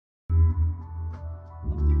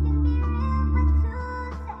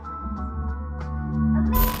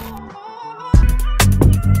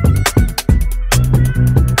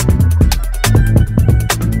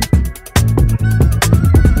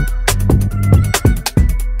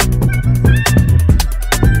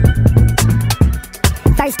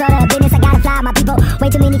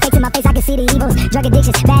face, I can see the evils. Drug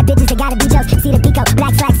addictions, bad bitches, they gotta be jokes. See the pico,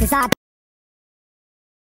 black slacks, it's all.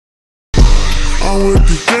 I'm with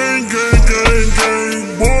the gang,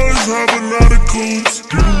 boys have a lot of clues.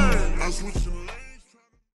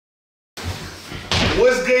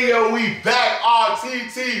 What's good, yo? We back,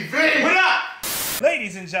 RTTV. What up?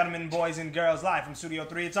 Ladies and gentlemen, boys and girls, live from Studio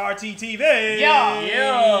 3, it's RTTV.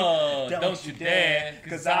 Yo, don't you dare,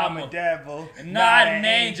 cause I'm a devil, not an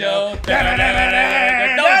angel.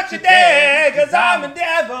 Don't you dare, cause I'm a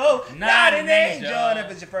devil, not an angel. And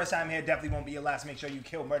if it's your first time here, definitely won't be your last. Make sure you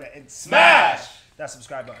kill, murder, and smash that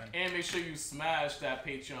subscribe button. And make sure you smash that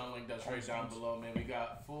Patreon link that's right down below, man. We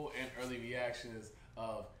got full and early reactions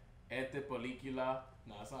of Este Película.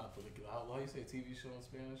 Nah, it's not a película. How do you say TV show in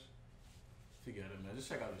Spanish? Forget it, man. Just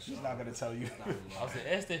check out the show. He's not gonna tell you. I'll say,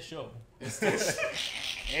 este show.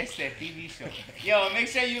 Este TV show. Yo, make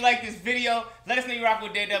sure you like this video. Let us know you rock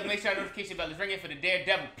with Daredevil. Make sure our notification bell is ringing for the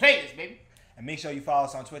Daredevil playlist, baby. And make sure you follow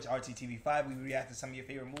us on Twitch, RTTV5. We react to some of your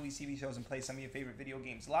favorite movies, TV shows, and play some of your favorite video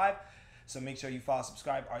games live. So make sure you follow,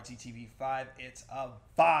 subscribe, RTTV5. It's a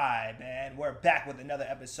vibe, man. We're back with another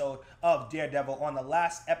episode of Daredevil. On the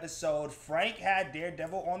last episode, Frank had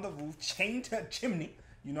Daredevil on the roof, chained to a chimney.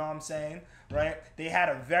 You know what I'm saying? Right? They had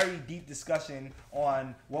a very deep discussion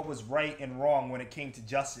on what was right and wrong when it came to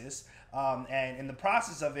justice. And in the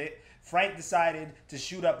process of it, Frank decided to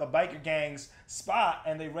shoot up a biker gang's spot,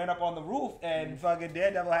 and they ran up on the roof, and fucking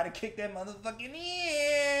Daredevil had to kick their motherfucking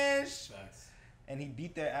ears. And he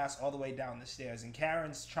beat their ass all the way down the stairs. And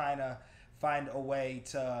Karen's trying to find a way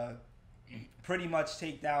to pretty much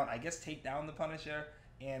take down the Punisher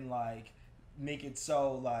and like make it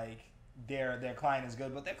so like their client is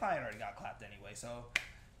good, but their client already got clapped anyway. So,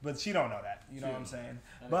 but she don't know that. You know what I'm saying?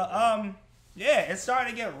 But yeah, it's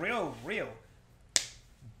starting to get real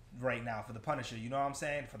right now for the Punisher. You know what I'm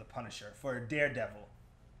saying? For the Punisher, for Daredevil.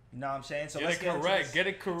 You know what I'm saying? So Get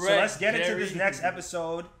it correct. So let's get into this next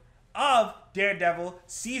episode of Daredevil,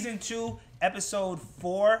 Season 2, Episode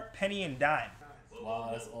 4, Penny and Dime. Wow,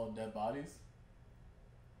 that's all dead bodies?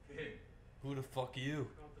 Who the fuck are you?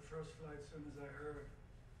 Got the first flight as soon as I heard.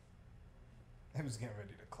 I was getting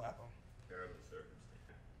ready to clap him. Terrible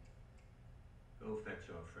circumstance. Go fetch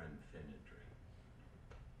your friend Finn and drink.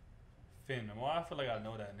 Finn. Why I feel like I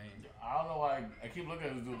know that name. I don't know why. I keep looking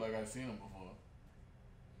at this dude like I've seen him before.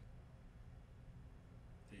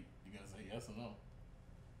 You gotta say yes or no?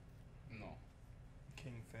 No.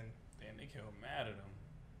 King Finn. Damn, they killed mad at him.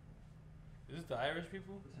 Is this the Irish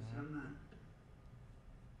people? This is him, man.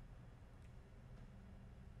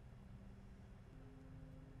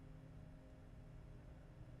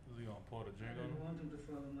 Is he gonna pour the drink I on didn't him? want him to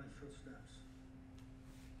follow my footsteps,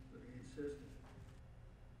 but he insisted.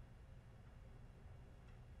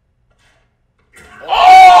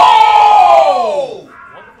 Oh!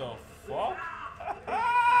 What the fuck?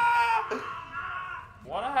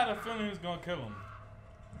 Why I had a feeling he was gonna kill him?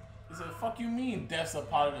 He said, fuck you mean death's a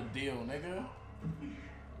part of the deal, nigga?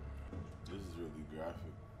 This is really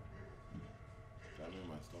graphic. That made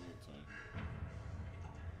my stomach turn.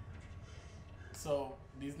 So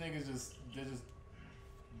these niggas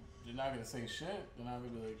they're not gonna say shit. They're not gonna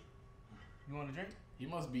be like, You want a drink? he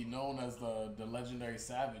must be known as the legendary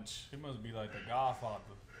Savage. He must be like the Godfather.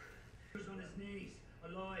 He was on his knees,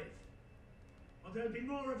 alive. Or there'll be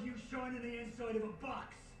more of you shining the inside of a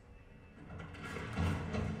box.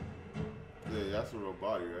 Yeah, that's a real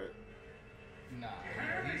body, right? Nah,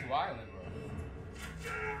 he's violent,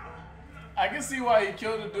 bro. I can see why he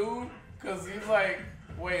killed the dude, cause he's like,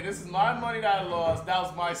 wait, this is my money that I lost. That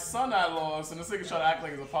was my son I lost, and this nigga try to act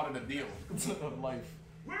like it's a part of the deal of life.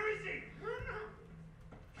 Where is he?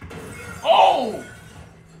 Oh!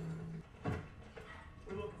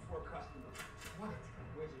 We're looking for a customer. What?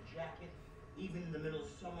 Wears a jacket, even in the middle of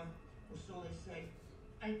summer, or so they say.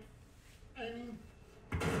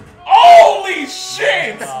 Holy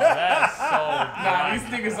shit! Oh, that's so Nah, these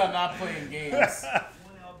niggas are not playing games.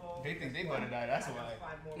 They think they gonna die, that's why.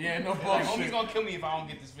 Yeah, no Like, bullshit. homie's gonna kill me if I don't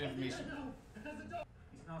get this information.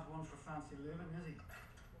 He's not one for fancy living, is he?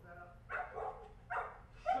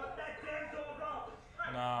 Shut that damn dog up!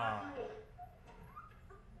 Nah.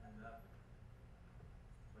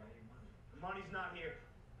 The money's not here.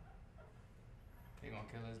 They gonna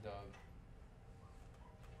kill his dog.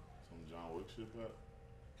 Some John Wick shit, that?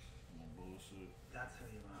 No bullshit. That's who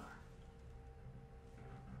you are.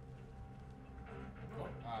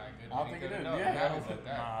 Alright, good. I'll take it in, No, yeah. that was like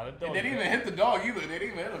that. Nah, the And dog. they didn't even hit the dog either. They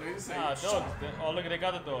didn't even hit him. They just say, Nah, dog. Oh, look, they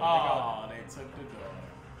got the dog. oh, they took the dog.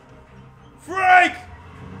 Frank!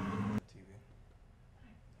 TV.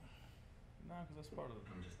 Nah, because that's part of the.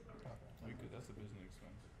 That's a business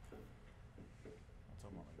expense.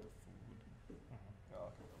 talking about like the food, Oh,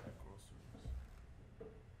 like groceries.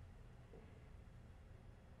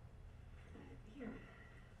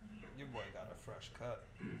 your boy got a fresh cut.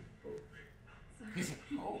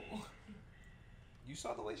 Oh. You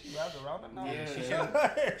saw the way she wrapped around him now?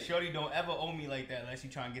 Yeah, Shorty don't ever owe me like that unless you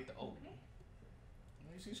trying to get the O.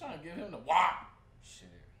 She's trying to give him the wop. Shit.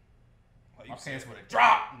 Oh, My you pants said- would have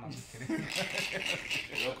dropped. No, I'm just kidding.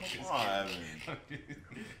 Yo, come on, Evan.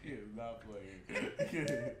 He is not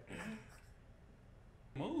playing.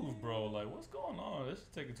 Move, bro. Like, what's going on? This is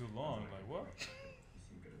taking too long. Like, what?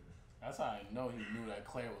 That's how I know he knew that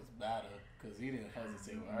Claire was better, because he didn't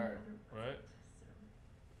hesitate with her. Right?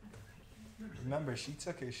 Remember, she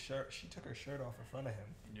took his shirt. She took her shirt off in front of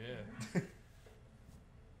him. Yeah.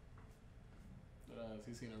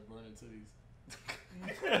 He's seen her burning titties.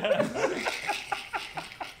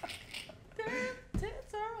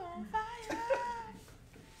 Tits are on fire.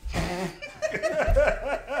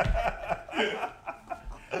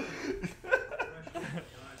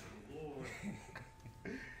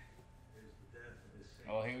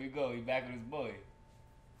 Oh, here we go. He back with his boy.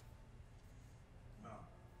 Well,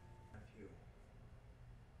 Matthew.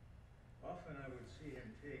 Often I would see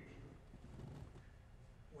him take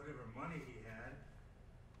whatever money he had,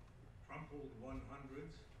 crumpled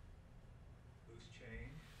 100s, loose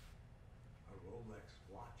change, a Rolex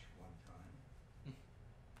watch one time,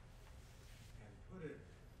 and put it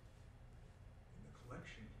in the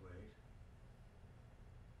collection plate,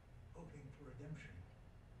 hoping for redemption,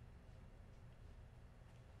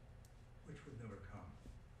 which would never come.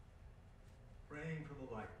 Praying for the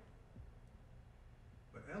light.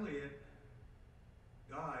 But Elliot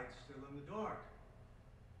died still in the dark,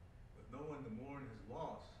 with no one to mourn his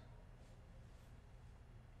loss,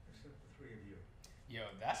 except the three of you. Yo,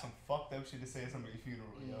 that's some fucked up shit to say at somebody's funeral,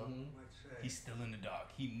 yo. Let's say, He's still in the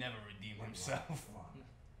dark. He never redeemed himself. come on,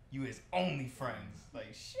 You his only friends.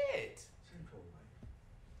 Like, shit. sinful life.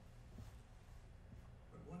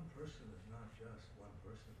 But one person is not just one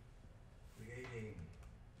person, creating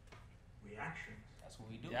reactions, That's what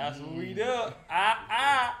we do. That's what we do.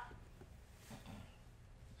 Ah.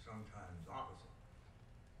 sometimes opposite.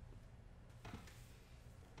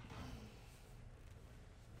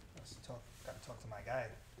 Let's talk. Gotta talk to my guy.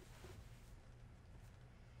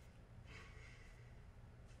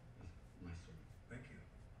 Nice story. Thank you.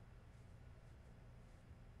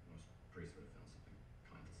 Most priests would have found something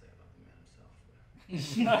kind to say about the man himself, but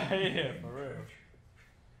Yeah, for real.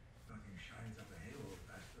 Nothing shines up a halo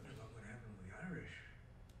faster than what would happen with the Irish.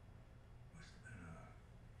 Must have been a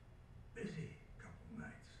busy couple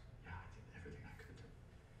nights. yeah, I did everything I could to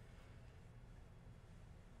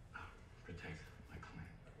protect my clan.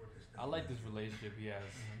 That work is I done. like this relationship he has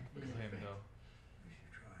with him, though. At least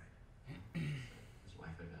you tried. His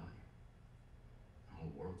life I value. The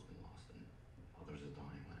whole world's been lost, and others are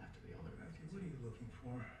dying one after the other. Matthew, what are you looking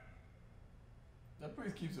for? That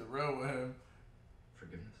priest keeps it real with him.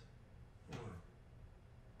 Forgiveness. For what?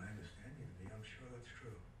 I understand you to be. I'm sure that's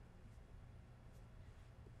true.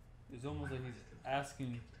 It's almost like he's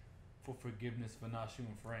asking for forgiveness for not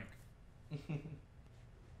shooting Frank.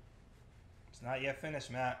 It's not yet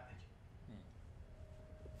finished, Matt.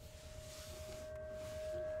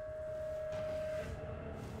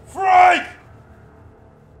 Frank!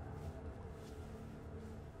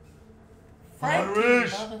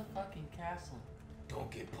 Irish! Motherfucking castle.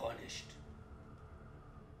 Don't get punished.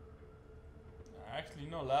 Actually,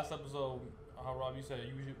 no. Last episode, how Rob, you said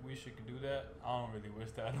we should do that. I don't really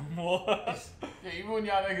wish that no more. Yeah, even when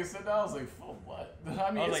y'all niggas said that, I was like, for what?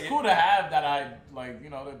 I mean, I was it's like, cool to have that,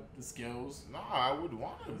 the skills. Nah, I would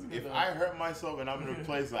want It's to. good If though. I hurt myself and I'm in a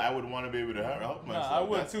place, I would want to be able to help Nah, myself. I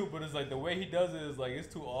would That's- too, but it's like the way he does it is like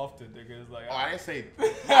it's too often, nigga. It's like Oh, I didn't say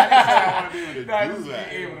I want to be able to Nah, do just that.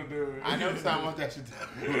 be able to do it. I never said I want that shit done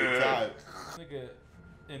all the time. nigga,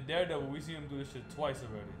 in Daredevil, we see him do this shit twice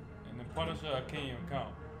already. And in Punisher, I can't even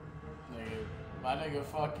count. Nigga, my nigga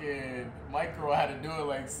fucking Micro had to do it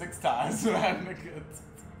like 6 times. That nigga.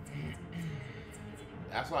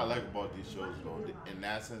 That's what I like about these shows, though. In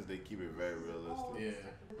that sense, they keep it very realistic.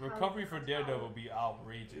 Yeah. Recovery for Daredevil be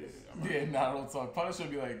outrageous. Yeah, nah, don't talk. Punisher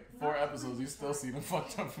be like 4 episodes, you still see them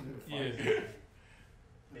fucked up from the fight. Yeah.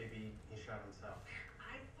 Maybe he shot himself.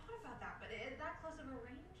 I thought about that, but is that close of a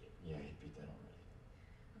range? Yeah, he beat that already.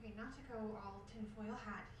 Okay, not to go all tinfoil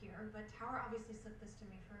hat here, but Tower obviously slipped this to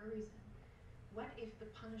me for a reason. What if the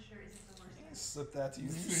Punisher isn't the worst enemy? Slip that to you.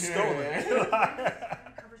 You Yeah. stole it.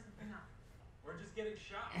 Cover something up. We're just getting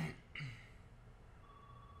shot.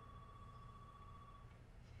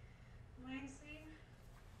 Mind scene?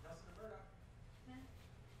 Nelson and Murdoch.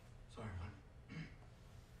 Sorry, what?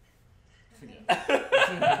 Okay.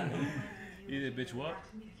 He did, bitch, what?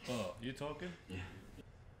 Oh, you talking? Yeah.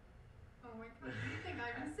 Oh my god, you think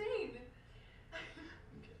I'm insane?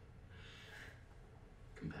 Okay.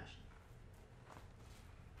 Compassion.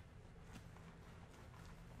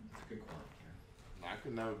 It's a good quality, Karen. I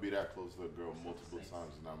could never be that close to a girl multiple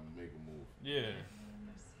times and not make a move. Yeah. You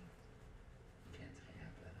can't tell me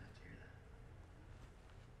how bad I have to hear that.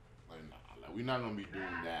 Like, nah, like, we're not gonna be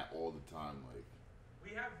doing that all the time. Like,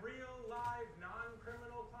 We have real, live,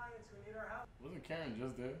 non-criminal clients who need our help. Wasn't Karen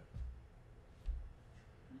just there?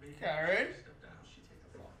 Karen? Step down. She take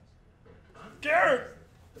the flies. Karen!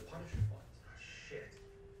 The Punisher flies. Oh, shit.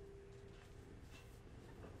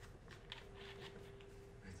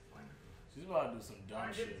 It's fine. She's about to do some dumb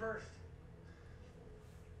Find shit. it first.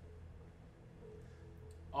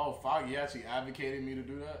 Oh, Foggy actually advocated me to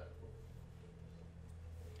do that?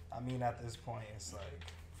 I mean, at this point, it's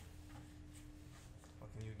like,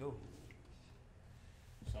 what can you do?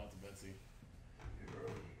 Shout out to Betsy.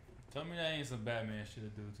 Tell me that ain't some Batman shit to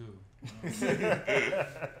do too.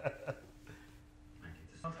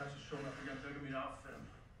 Sometimes he's showing up again, begging me to outfit him.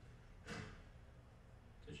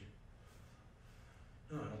 Did you?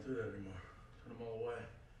 No, I don't do that anymore. Turn them all away.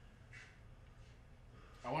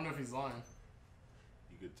 I wonder if he's lying.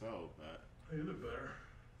 you could tell, Pat. Oh, you look better.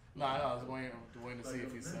 Nah, I was waiting to see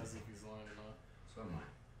if he says if he's lying or not. So am I.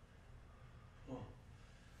 Well,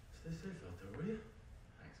 stay safe out there, will you?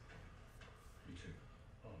 Thanks. You too.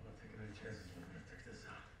 Oh, I'm not taking any chances. I'm gonna check this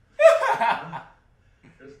out.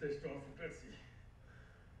 Just stay strong for Betsy.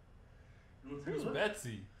 You wanna take Who's a look?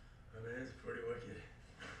 Betsy? I mean, it's pretty wicked.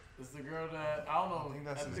 It's the girl that I don't know. I think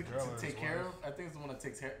that's his to girl or take his care wife. of. I think it's the one that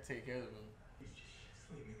take care of him. He's just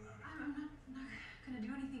sleeping loud. I'm not gonna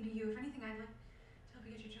do anything to you. If anything, I'd like to help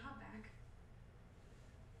you get your job back.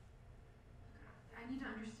 I need to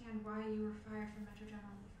understand why you were fired from Metro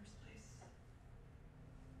General in the first place.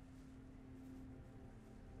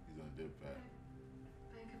 He's gonna dip, Pat.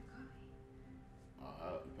 Buy a cup of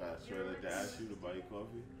coffee. Pat, straight like to ask you to buy you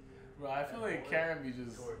coffee. Bro, I feel like Karen be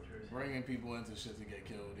just bringing people into shit to get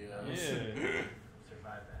killed. Yeah. Yeah.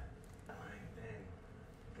 Survive that. Fine, then,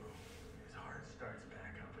 boom, his heart starts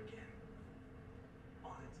back up again.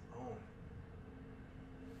 On its own.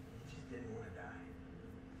 He just didn't want to die.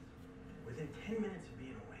 Within 10 minutes of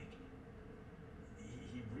being awake,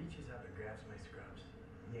 he reaches up and grabs my scrubs,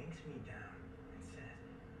 yanks me down, and says,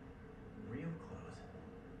 real close,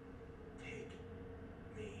 take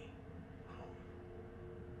me home.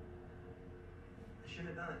 I should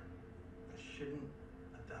have done it. I shouldn't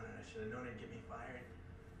have done it. I should have known it'd get me fired.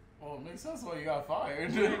 Well, it makes sense why you got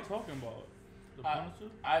fired. What are you talking about? The Punisher?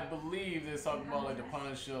 I believe they're talking about like the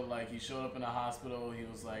Punisher, like he showed up in the hospital, he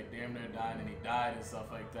was like damn near dying and he died and stuff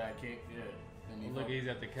like that. And he Look, he's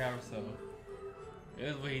at the carousel.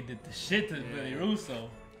 That's where he did the shit to Billy Russo.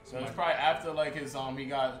 So it's probably after like his he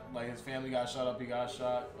got like his family got shot up, he got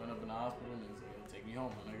shot, went up in the hospital, and he's like, take me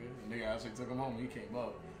home, my nigga. And nigga actually took him home and he came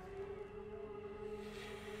up.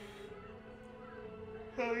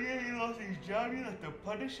 Oh yeah, he lost his job. You let the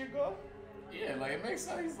Punisher go? Yeah, like it makes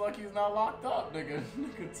sense. He's lucky he's not locked up, nigga.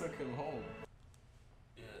 Nigga took him home.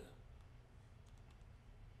 Yeah.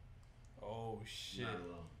 Oh shit. Not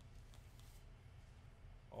alone.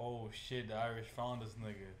 Oh shit, the Irish found this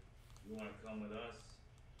nigga. You want to come with us?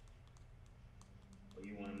 Or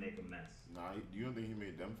you want to make a mess? Nah, you don't think he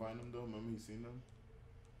made them find him though? Remember he seen them?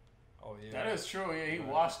 Oh yeah. That is true, yeah. He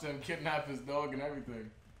watched them kidnap his dog and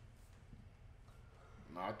everything.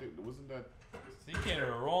 Nah, I think wasn't that. See, he came to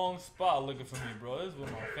the wrong spot looking for me, bro. This is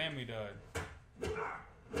when my family died. Don't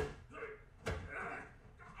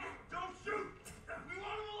shoot! We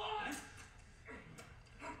want him alive!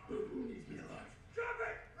 Who needs me alive? Drop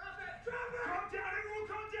it! Drop it! Drop it! Calm down, everyone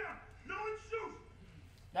calm down! No one shoot!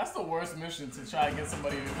 That's the worst mission to try and get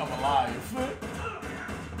somebody to come alive.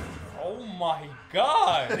 Oh my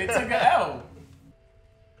god! They took an L.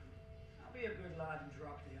 I'll be a good lad and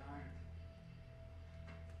drop the iron.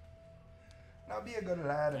 Now be a good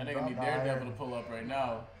lad and That nigga drop need the Daredevil iron. to pull up right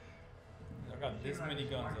now. I got this many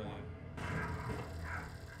guns on you.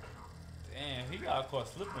 Damn, he got caught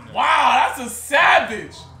slipping there. Wow, that's a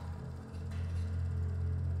savage!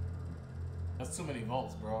 That's too many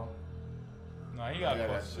volts, bro. Nah, he got caught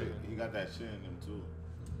that shit. slipping. He got that shit in him too.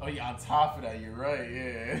 Oh yeah, on top of that, you're right,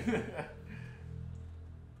 yeah.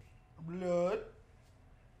 Blood.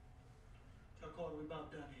 Tell Carter we about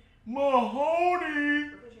done here.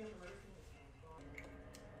 Mahoney!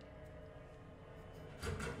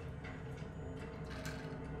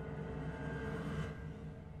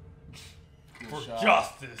 For shot.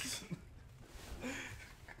 justice.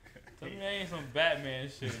 Tell me that ain't some Batman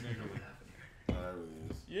shit, nigga. Nah, that really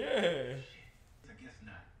is. Yeah. I guess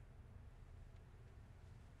not.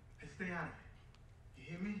 Stay out of it. You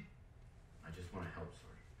hear me? I just want to help, sir.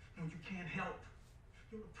 No, you can't help.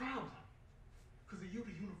 You're the problem. Because of you, the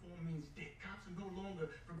uniform means dick. Cops are no longer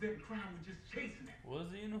preventing crime, we're just chasing it. What does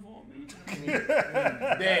the uniform mean? Dick,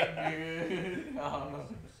 nigga. I don't know.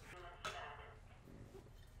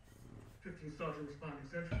 15 Sergeant responding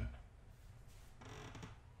central.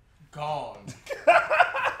 Gone.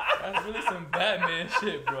 That's really some Batman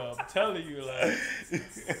shit, bro. I'm telling you, like,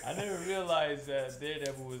 I never realized that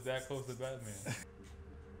Daredevil was that close to Batman.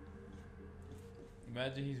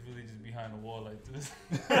 Imagine he's really just behind the wall like this.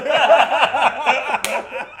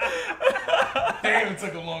 Damn, it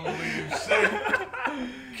took a long to leave.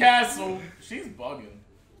 Shit. Castle, she's bugging.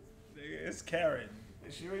 Nigga, it's Karen.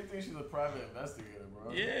 She really thinks she's a private investigator,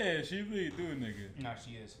 bro. Yeah, she really do, nigga. Nah,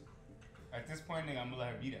 she is. At this point, nigga, I'm gonna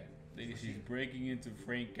let her be that. Nigga, she's breaking into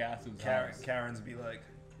Frank Castle's Karen, house. Karen's be like,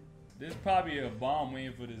 There's probably a bomb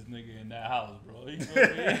waiting for this nigga in that house, bro. You feel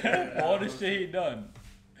me? All the shit he done.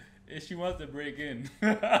 And she wants to break in.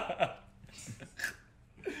 I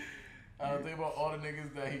don't think about all the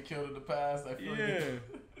niggas that he killed in the past. I feel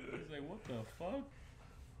It's like, what the fuck?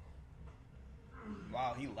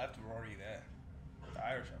 wow, he left Rory there. The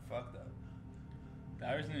Irish are fucked up. The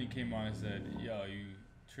Irish nigga came on and said, yo, you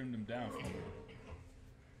trimmed him down for me.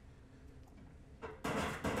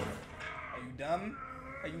 Are you dumb?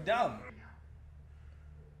 Are you dumb?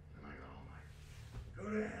 And I got all night. Go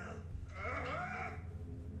to hell.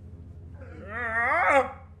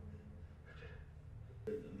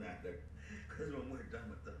 Doesn't matter. Because when we're done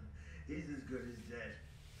with them, he's as good as dead.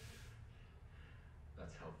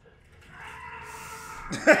 That's helpful.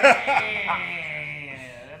 Damn,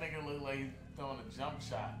 that nigga look like he's throwing a jump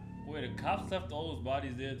shot. Wait, the cops left all those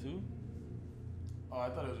bodies there too? Oh, I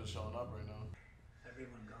thought it was just showing up right now.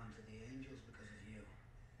 Everyone gone to the angels because of you.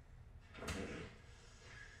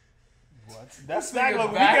 What? That snag look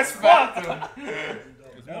weak back as fuck.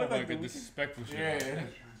 It's more like a disrespectful shit. Yeah.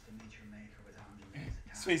 Chance to meet your maker without doing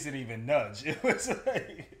his His face didn't even nudge. It was like...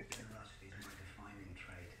 Generosity is my defining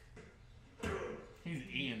trait. He's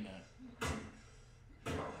eating that.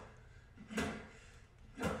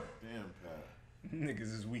 Damn, Pat.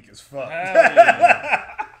 Niggas is weak as fuck. Hell yeah.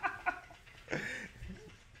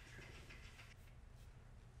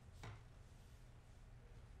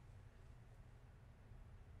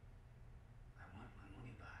 I want my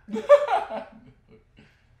money back. I'll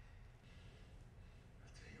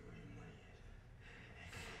tell you where your money is.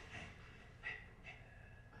 Hey.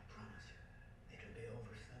 I promise you, it'll be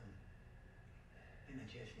over soon. Hey, now,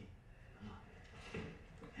 Jesse, come on.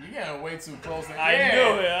 You're getting way too close. I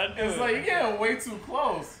knew it. I knew It's it. like you're getting way too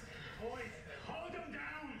close. Boys, hold him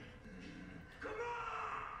down. Come on.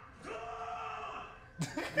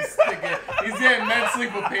 He's getting mentally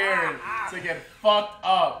prepared to get fucked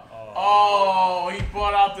up. Oh, he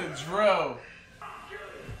brought out the drill.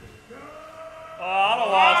 Oh, I don't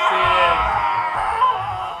want to see it.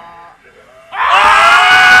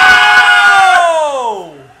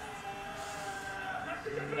 Oh!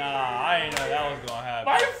 Nah, I ain't know that was gonna happen.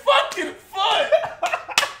 My fucking foot!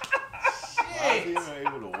 How is he even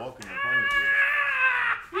able to walk in the Punisher?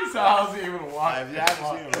 He's how's he able to walk? If you haven't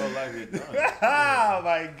seen him in real life, it's done. Oh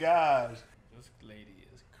my gosh. This lady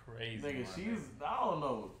is crazy. Nigga, man. she's, I don't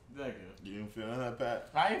know, nigga. You didn't feel that, Pat?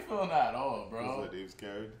 I ain't feeling that at all, It's bro. like they was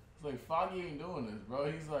carried. It's like, Foggy ain't doing this, bro.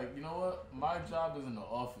 He's like, you know what? My job is in the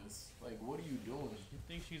office. Like, what are you doing? You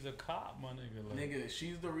think she's a cop, my nigga? Like, Nigga,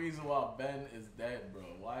 she's the reason why Ben is dead, bro.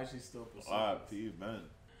 Why is she still pursuing? R.I.P. Ben.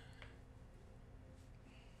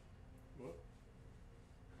 What?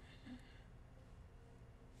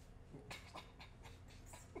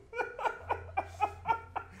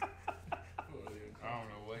 I don't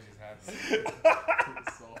know what just happened.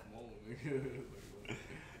 Soft moment, nigga.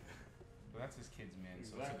 But that's his kid's man, so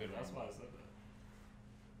it's a Exactly. good That's why one. I said that.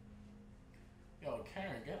 Yo,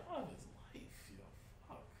 Karen, get out of his life, yo.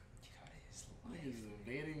 Fuck. Get out of his Niggas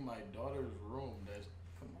invading my daughter's room. That's,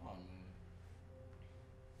 come on, man.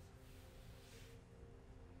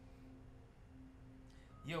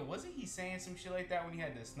 Yo, wasn't he saying some shit like that when he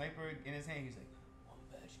had the sniper in his hand? He was like,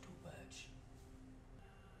 1 badge, 2 badge.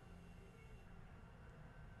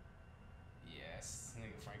 Yes,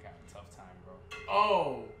 nigga Frank having a tough time, bro.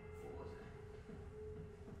 Oh!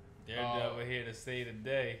 Daredevil here to save the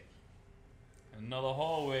day. Another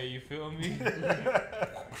hallway, you feel me?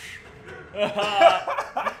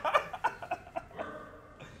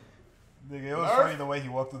 Nigga, it was funny the way he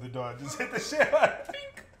walked through the door. Just hit the shit. Oh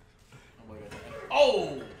my god.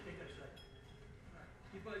 Oh!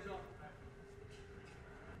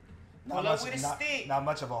 Pull up with a stick. Not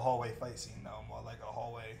much of a hallway fight scene, though. More like a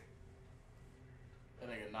hallway. That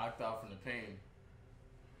nigga knocked out from the pain.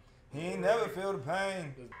 He ain't never feel the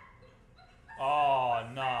pain. Oh,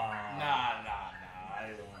 nah. Nah.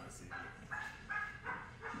 I don't want to see it.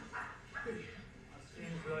 It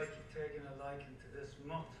seems like you've taken a liking to this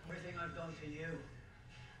mutt. Everything I've done to you,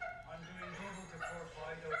 I'm doing double to poor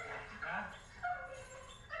Fido for, huh?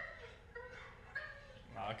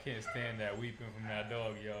 Nah, I can't stand that weeping from that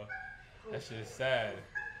dog, yo. That shit is sad.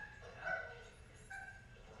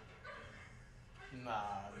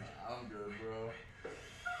 Nah, I'm good, bro.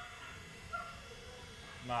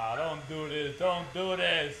 Nah, don't do this. Don't do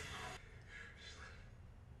this. Just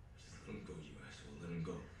let him go, you asshole. Let him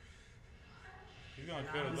go. He's gonna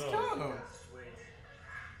kill the He's dog. killing him. Sweet.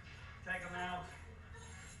 Take him out.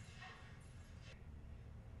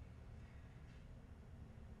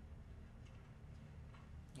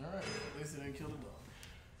 Alright, at least he didn't kill the dog.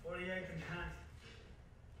 48 in hand.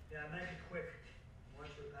 Yeah, make it quick. Watch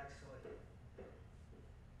your backside.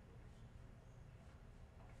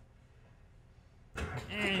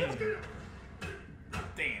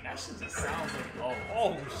 Damn, that shit just sounds like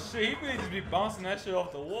Oh shit, he really just be bouncing that shit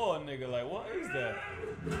off the wall, nigga. Like, what is that?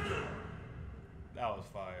 That was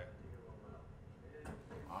fire.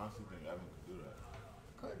 I honestly think Evan could do that.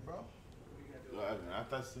 Good, bro. Yo, Evan,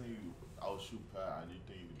 after I seen you outshoot Pat, I didn't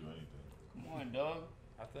think you could do anything. Come on, dog.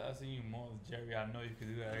 After I seen you more with Jerry, I know you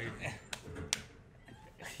could do that.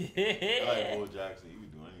 I like Bo Jackson, you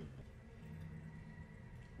could do anything.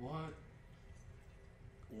 What?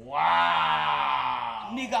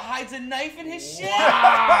 Wow. Nigga hides a knife in his shit.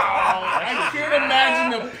 Wow. I can't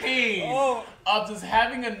imagine the pain of just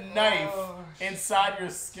having a knife inside your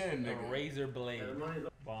skin, A nigga. razor blade.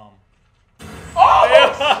 Bomb. Oh!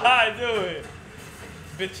 I do it.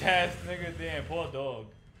 Bitch ass nigga, damn, poor dog.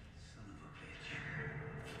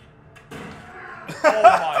 Oh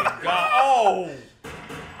my god.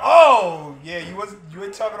 Oh, yeah, you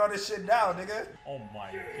ain't talking all this shit now, nigga. Oh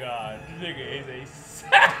my god. Nigga is a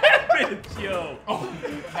savage, yo.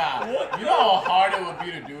 Nah, you know how hard it would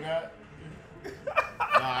be to do that? Nah,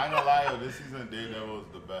 I ain't gonna lie, yo, this season Daredevil is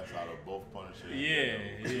the best out of both Punisher. Yeah,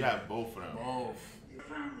 You yeah. have both of them. Both.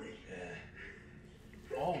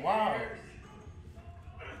 Oh, wow.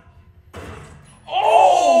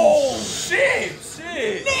 Oh shit!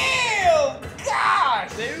 Shit! Damn!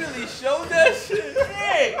 Gosh! They really showed that shit.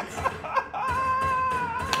 Shit!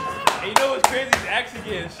 And you know what's crazy? He's actually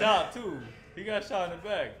getting shot too. He got shot in the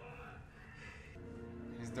back.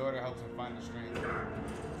 His daughter helps him find the strength.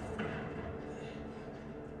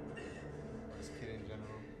 This kid in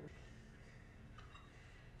general.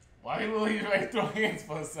 Why will he like throw hands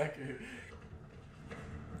for a second?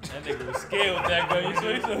 That nigga was scared with that gun. You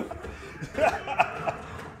saw?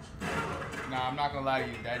 Nah, I'm not gonna lie to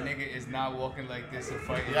you. That nigga is not walking like this and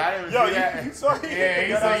fighting. Yeah, I didn't Yo, see that. you saw Yeah,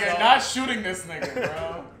 he's like, you're not shooting this nigga,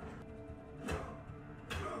 bro.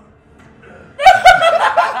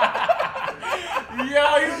 Yo,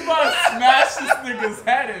 he's about to smash this nigga's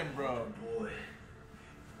head in, bro.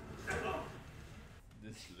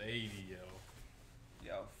 This lady, yo.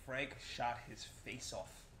 Yo, Frank shot his face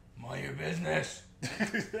off. Mind your business.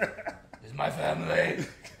 It's my family.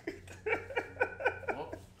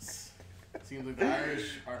 Well, seems like the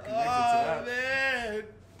Irish are connected to that. Man.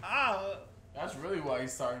 That's really why he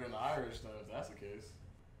started in the Irish, though, if that's the case.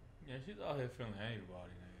 Yeah, she's out here feeling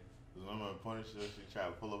anybody, nigga. Remember Punisher, she tried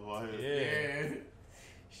to pull up on him. Yeah.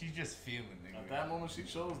 She's just feeling, nigga. At that moment, she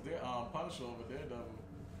chose Punisher over Daredevil.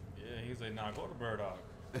 Yeah, he's like, nah, go to Burdock.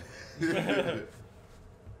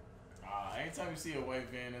 Anytime you see a white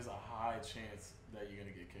van, there's a high chance that you're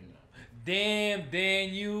gonna get kidnapped. Damn,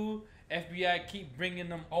 Dan, you FBI keep bringing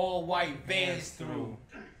them all white vans through.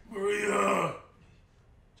 Maria!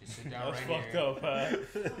 Just sit down That's right fucked here. up, huh?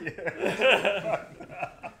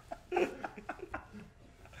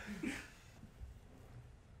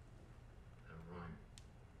 That rhyme.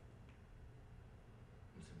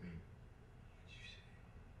 What's it mean?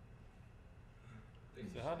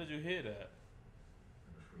 So how did you hear that? Right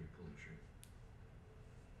before you pull the trigger.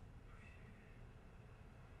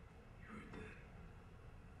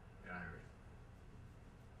 Yeah, I heard.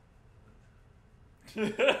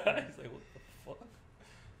 He's like, what the fuck?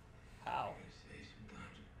 How?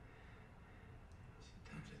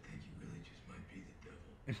 Sometimes I think you really just might be the devil.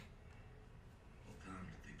 All the time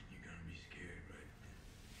you're thinking you're gonna be scared, right?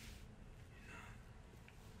 You're not.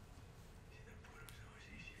 See, that put was always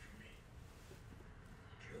easy for me.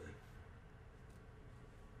 Kill him.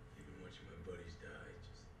 Even watching my buddies die,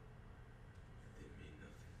 just didn't mean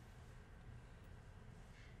nothing.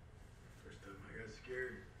 First time I got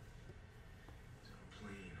scared was on a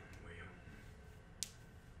plane on the way home.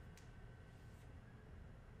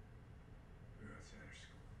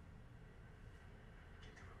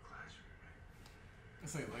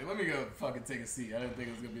 It's like, let me go fucking take a seat. I didn't think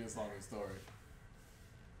it was gonna be this long of a story.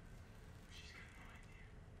 She's got no idea.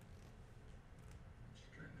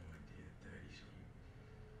 She's got no idea that Daddy's home.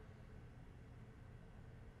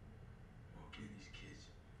 Walk in, these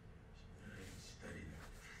kids. Studying.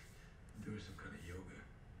 Doing some kind of yoga.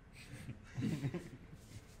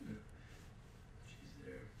 She's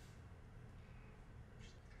there.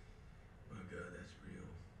 My God, that's real.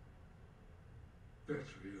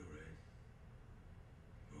 That's real, right?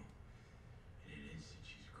 Well, in an instant,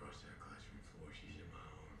 she's across that classroom floor. She's in my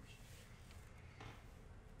arms.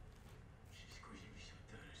 She's squeezing me so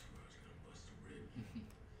tight, I swear I was gonna bust a rib. I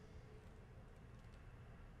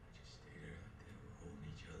just stayed there like that, we're holding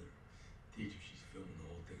each other. Teacher, she's filming the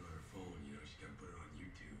whole thing on her phone. You know, she's gonna put it on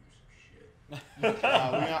YouTube. Some shit.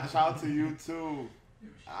 Shout out to you too. You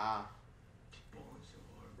know, she's balling so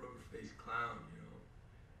hard. Rubber faced clown, you know.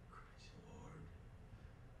 Crying so hard.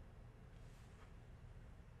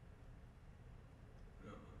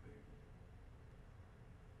 Not my baby.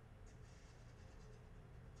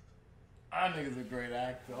 That nigga's a great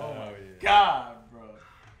actor. Oh my yeah. God, bro. You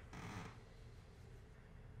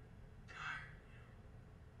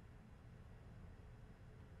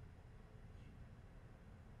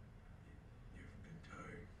ever been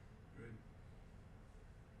tired, right?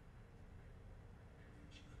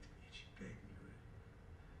 She looked at me and she begged me, right?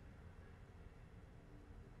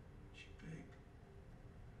 She begged.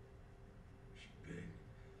 She begged.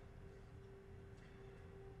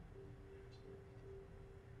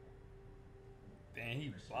 Damn, he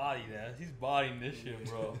bodied that. He's bodying this shit,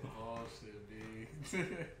 bro. Oh shit, B. See him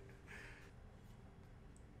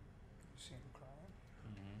crying.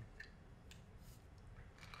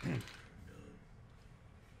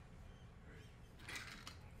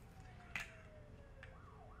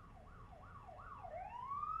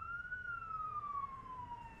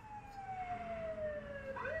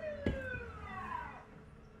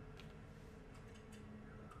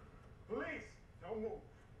 Police, don't move.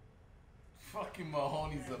 Fucking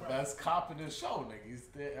Mahoney's the best cop in the show, nigga. He's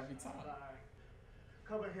there every time.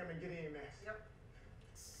 Cover him and get EMS. Yep.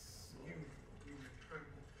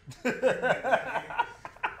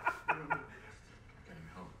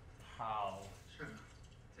 How? Sure.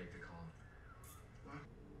 Take the call.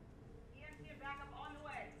 EMT and backup on the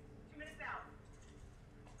way. 2 minutes out.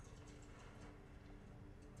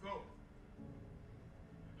 Go.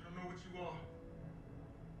 I don't know what you are.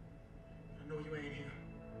 I know you ain't here.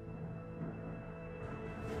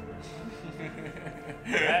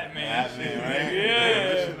 Batman shit, right?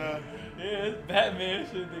 Yeah. Yeah, it's Batman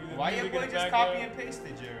shit, nigga. Why your boy just copy and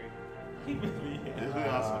pasted, Jerry? He really This is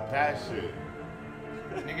on some past shit.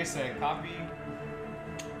 Nigga said copy,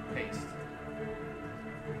 paste.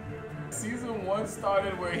 Season 1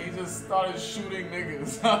 started where he just started shooting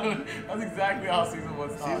niggas. That's exactly how season 1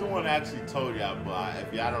 started. Season 1 actually told y'all, but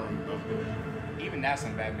if y'all don't remember, Even that's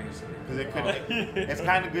some Batman shit. because it could, it's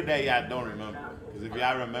kind of good that y'all don't remember. Because if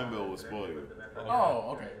y'all remember, it will spoil you.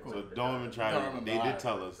 Oh, okay, cool. So don't even try Don't to. remember. They did Alright.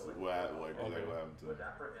 tell us what happened to him.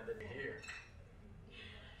 Here.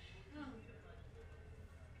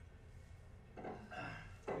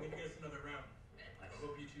 I'm gonna get us another round. I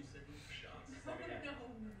hope you two signal for shots.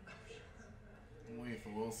 I'm waiting for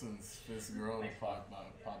Wilson's fist girl to pop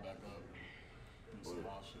back up. Do some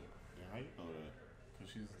wild shit. Yeah, how you know that? Cause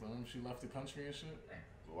she left the country and shit.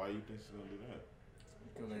 But why you think she's gonna do that?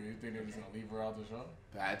 Because you think they're just gonna leave her out the show?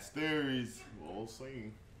 That's theories. We'll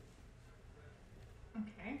see.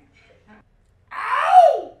 Okay.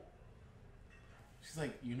 Ow! She's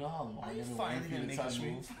like, you know how long Are I've you been finally waiting for you gonna to make touch a me?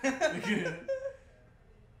 move?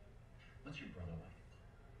 What's your brother like?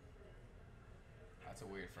 That's a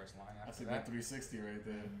weird first line That's after a good that. 360 right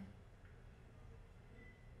there.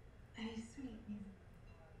 He's sweet. He's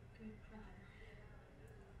a good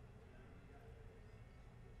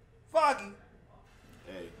brother. Foggy.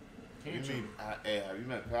 Hey, Hey, you Drew. mean, hey, have you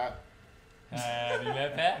met Pat? Have you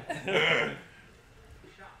met Pat? Shots.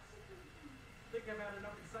 Think I've had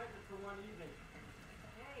enough excitement for one evening.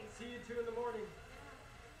 Hey. See you 2 in the morning.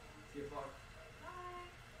 See you, Fogg.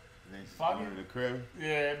 And then she's Foggy? going to the crib.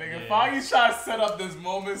 Yeah, nigga. Yeah. Foggy trying to set up this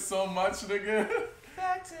moment so much, nigga.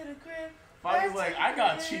 Back to the crib. Foggy's like, I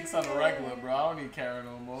got cheeks on the regular, bro. I don't need Karen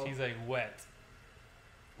no more. She's like wet.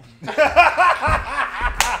 Do you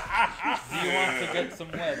want to get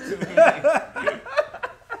some wet?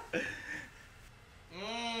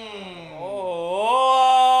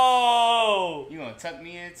 Oh! You gonna tuck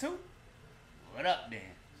me in too? What up,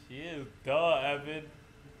 then? She is duh, Evan.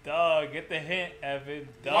 Duh, get the hint, Evan.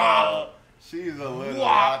 Duh. Wow. She's a little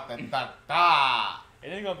ta-ta-ta.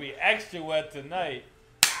 And it's gonna be extra wet tonight.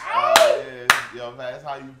 Yeah. Yo, man, that's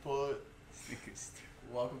how you pull it.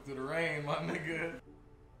 Welcome to the rain, my nigga.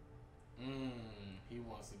 He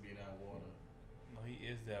wants to be that water. No, he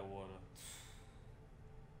is that water.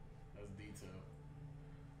 That's detail.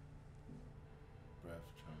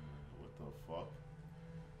 What the fuck?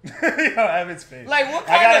 Yo, Evan's face. Like what I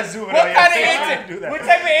kind gotta of zoom it what on kind your of face. I do that. what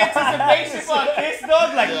type of anticipation for a kiss,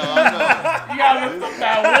 dog? Like Yeah, I know. You gotta lift up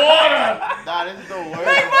that water. Nah, this is the worst.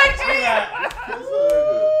 like my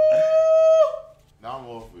Now I'm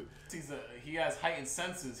off it. He has heightened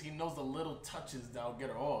senses. He knows the little touches that'll get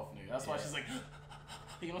her off, nigga. That's why she's like,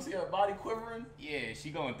 you don't see her body quivering? Yeah, she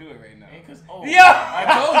going through it right now. Ain't cause, oh, Yo! I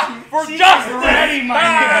told you. For she just ready, my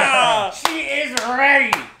nigga. She is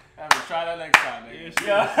ready. Try that next time, nigga.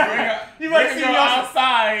 Yeah. You might see me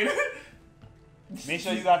outside. Make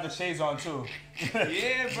sure you got the shades on too.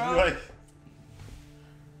 Yeah, bro. Like,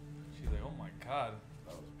 She's like, oh my god.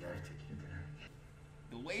 That was bad.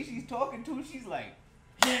 The way she's talking to, she's like,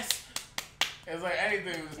 yes. It's like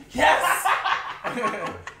anything. Was, yes.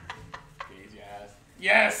 Gauge your ass.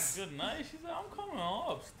 Yes. Good night. She's like, I'm coming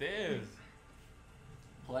on upstairs.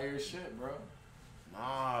 Player shit, bro.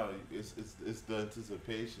 Nah, it's the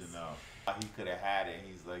anticipation now. He could have had it, and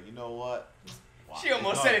he's like, you know what? she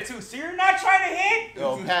almost said it too. So you're not trying to hit?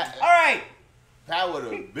 Yo, Pat. All right. Pat would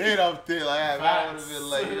have been up there like that. Pat would have been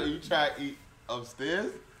like, yo, you try to eat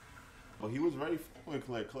upstairs? But he was ready for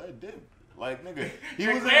it. Claire did. Like, nigga, he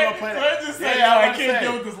wasn't gonna play that. Claire just said, yo, I can't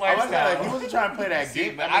deal with this I wasn't lifestyle. like, he wasn't trying to play that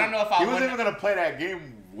game. But I don't know if I He wasn't wanna- even gonna play that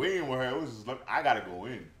game winning with her. It was just, look, I gotta go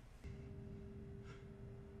in.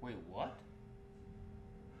 Wait, what?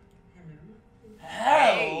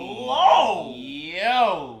 Hello.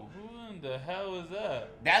 Yo. Who in the hell is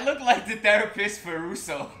that? That looked like the therapist for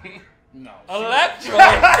Russo. No. Electro.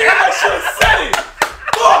 Damn, I should have said it.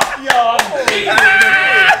 Fuck, yo, I'm here.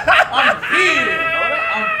 I'm here.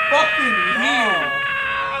 I'm fucking here.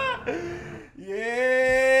 yeah.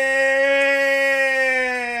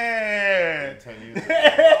 10 years.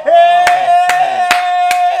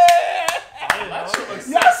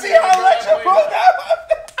 Y'all see how Electro broke down?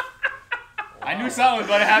 I knew something was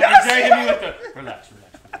gonna happen. Jerry hit me with the relax.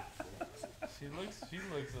 She looks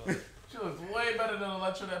She looks way better than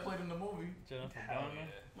Electra that played in the movie. Jennifer Garner.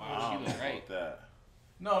 Wow, she looks right. That.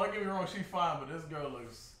 No, don't get me wrong, she's fine, but this girl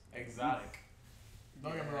looks exotic.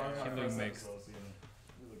 Don't get me wrong, She it's looks my mixed. first episode, so,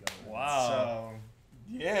 you know. Wow. So,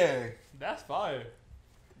 yeah. That's fire.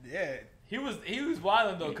 Yeah. He was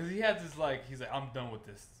wilding though, cause he had this he's like, I'm done with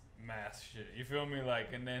this mask shit. You feel me?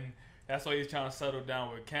 Like, and then that's why he's trying to settle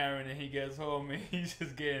down with Karen, and he gets home and he's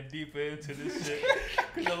just getting deeper into this shit.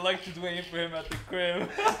 Cause Electra's waiting for him at the crib.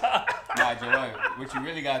 Nah, Joel, what you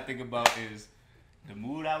really gotta think about is the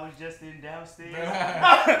mood I was just in downstairs.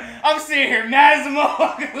 I'm sitting here mad as a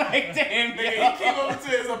motherfucker, like damn, Yeah, yo. he came over to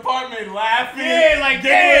his apartment laughing. Yeah, like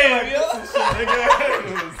damn, yo.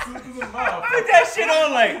 Put that shit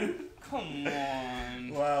on, like, come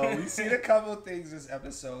on. Well, we see a couple of things this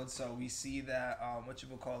episode. So we see that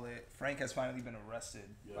Frank has finally been arrested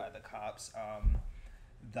by the cops.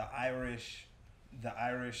 The Irish,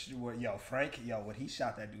 Frank, when he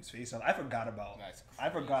shot that dude's face up, I forgot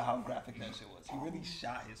how graphic that shit was. He really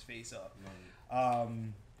shot his face up.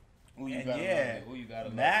 Who you And gotta yeah, love? Who you gotta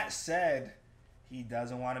love? Matt said he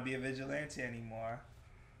doesn't want to be a vigilante anymore,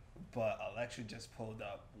 but Electra just pulled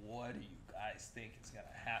up. What do you guys think is gonna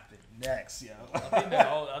happen next, yo?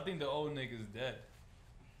 I think the old nigga's dead.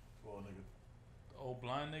 Old nigga. The old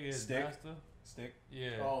blind nigga, his Stick? master. Stick.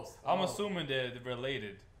 Yeah. Oh, I'm oh. assuming they're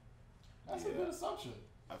related. That's a good assumption.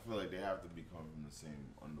 I feel like they have to be coming from the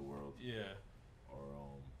same underworld. Yeah. Or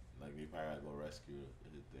like they probably gotta go rescue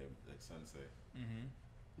their sensei. Mm-hmm.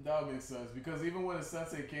 That would make sense because even when the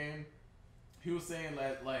sensei came, he was saying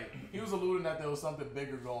that he was alluding that there was something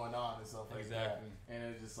bigger going on and stuff like that, and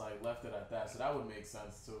it just left it at that. So that would make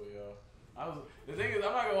sense too, yo. The thing is,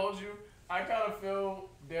 I'm not gonna hold you. I kind of feel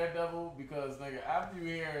Daredevil because nigga, after you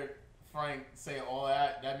hear Frank saying all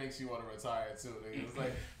that makes you want to retire too, nigga. It's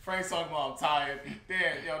like Frank's talking about I'm tired.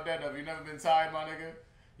 Damn, yo, Daredevil, you never been tired, my nigga?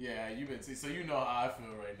 Yeah, you been so you know how I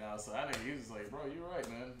feel right now. So I think he's just like, bro, you're right,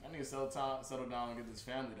 man. I need to settle down and get this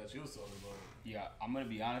family that you was talking about. Yeah, I'm gonna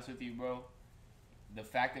be honest with you, bro. The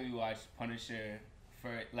fact that we watched Punisher for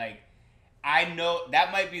I know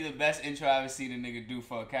that might be the best intro I've ever seen a nigga do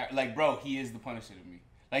for a character. Like, bro, he is the Punisher to me.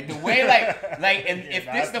 Like the way, and if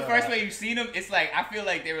this is the first way you've seen him, it's like I feel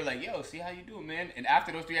like they were like, "Yo, see how you doing, man." And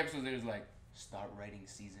after those 3 episodes, they was like, "Start writing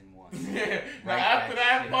season 1." Yeah. Now after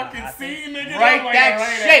that fucking scene, nigga, write that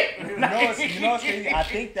shit. You know what's crazy? I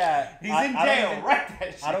think that he's in jail. Write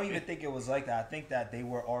that shit. I don't even think it was like that. I think that they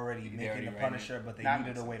were already making the Punisher, but they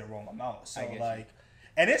needed a way to roll him out. So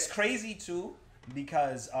and it's crazy too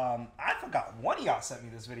because I forgot one of y'all sent me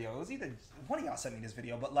this video. It was either one of y'all sent me this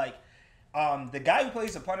video, but like the guy who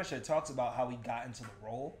plays the Punisher talks about how he got into the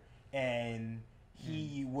role, and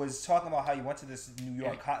he was talking about how he went to this New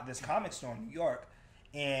York this comic store in New York,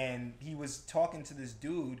 and he was talking to this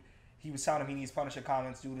dude. He was telling him he needs Punisher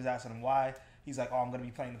comics. Dude was asking him why. He's like, "Oh, I'm gonna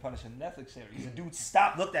be playing the Punisher Netflix series." The dude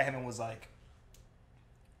stopped, looked at him, and was like,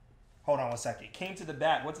 "Hold on one second." Came to the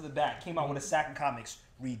back, went to the back, came out with a sack of comics.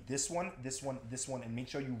 Read this one, this one, this one, and make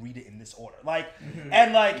sure you read it in this order. Like,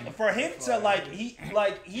 and like for him to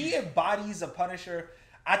he embodies a Punisher.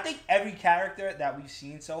 I think every character that we've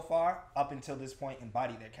seen so far up until this point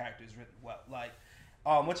embody their characters really well. Like,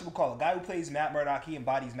 whatchamacallit, guy who plays Matt Murdock, he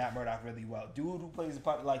embodies Matt Murdock really well. Dude who plays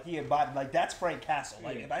like he embodies, like that's Frank Castle.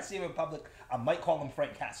 Like if I see him in public, I might call him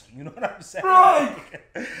Frank Castle. You know what I'm saying?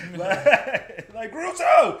 Like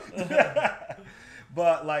Russo.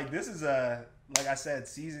 But like this is like I said,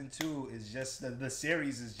 season 2 is just the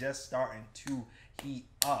series is just starting to heat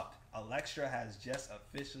up. Elektra has just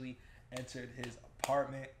officially entered his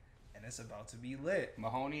apartment, and it's about to be lit.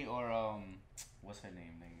 Mahoney or what's her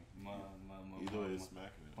name?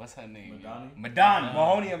 What's her name? Madani.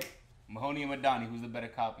 Mahoney and Madani. Who's the better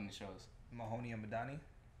cop in the shows? Mahoney and Madani.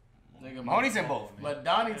 Nigga, Mahoney's in both.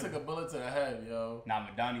 Madani took a bullet to the head, yo. Nah,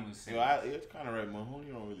 Madani was sick. Yo, it's kind of right. Mahoney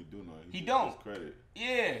don't really do nothing. He don't. Credit.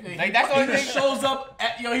 Yeah. Like that's the only thing. Shows up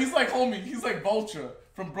at, yo, he's like homie. He's like Vulture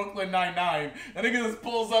from Brooklyn Nine-Nine. And nigga just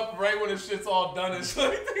pulls up right when his shit's all done and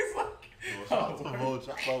shit. He's like,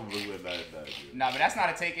 nah, but that's not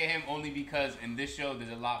a take at him only because in this show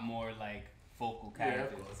there's a lot more like focal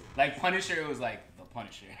characters. Like Punisher, it was like the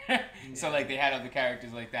Punisher. So like they had other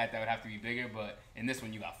characters like that would have to be bigger, but in this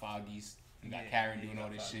one you got Foggies, you got Karen doing all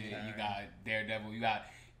this shit, you got Daredevil, you got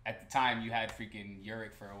at the time you had freaking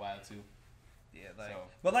Uric for a while too. Yeah, like, so,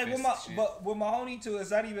 but like with Mahoney too,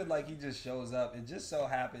 it's not even like he just shows up. It just so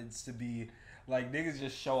happens to be like niggas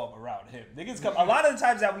just show up around him. Niggas come a lot of the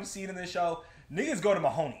times that we've seen in this show. Niggas go to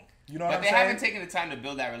Mahoney. You know what I'm saying? But they haven't taken the time to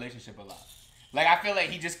build that relationship a lot. Like I feel like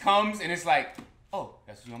he just comes and it's like, oh,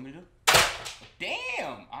 that's what you want me to do?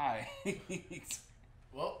 Damn. All right.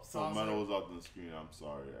 Well, sounds like was off the screen. I'm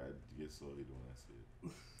sorry. I get slowly when I see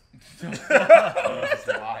it.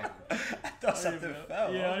 I thought something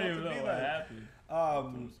fell. Yeah, I don't even know what happened.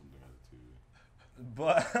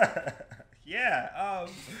 But yeah,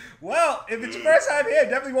 well, if it's your first time here,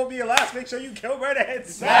 definitely won't be your last. Make sure you kill, murder, and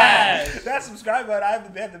smash that subscribe button. I'm the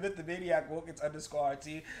man, the myth, the maniac, Wilkins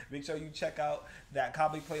 _RT. Make sure you check out that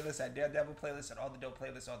comic playlist, that Daredevil playlist, and all the dope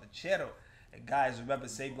playlists on the channel. And guys, remember,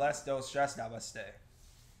 stay blessed, don't stress, namaste.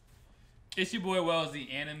 It's your boy Wells,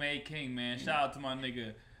 the Anime King, man. Shout out to my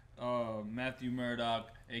nigga Matthew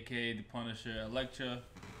Murdock, aka the Punisher, Elektra.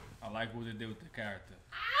 I like what they did with the character.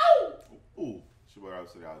 Ow! Ooh, it's your boy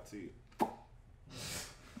Robcityrt.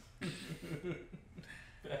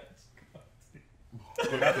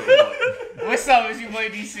 What's up? It's your boy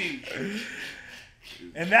DC.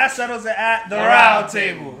 And that settles it at the round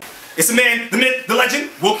table. It's the man, the myth, the legend,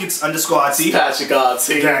 Wilkins _RT.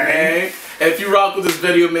 Patricrt, man. And if you rock with this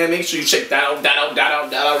video, man, make sure you check that out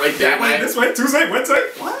right there, man. This way, Tuesday, Wednesday.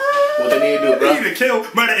 What they need to do, bro? They need to kill,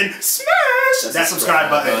 murder, and smash that subscribe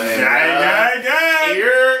button.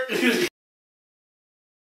 Gang.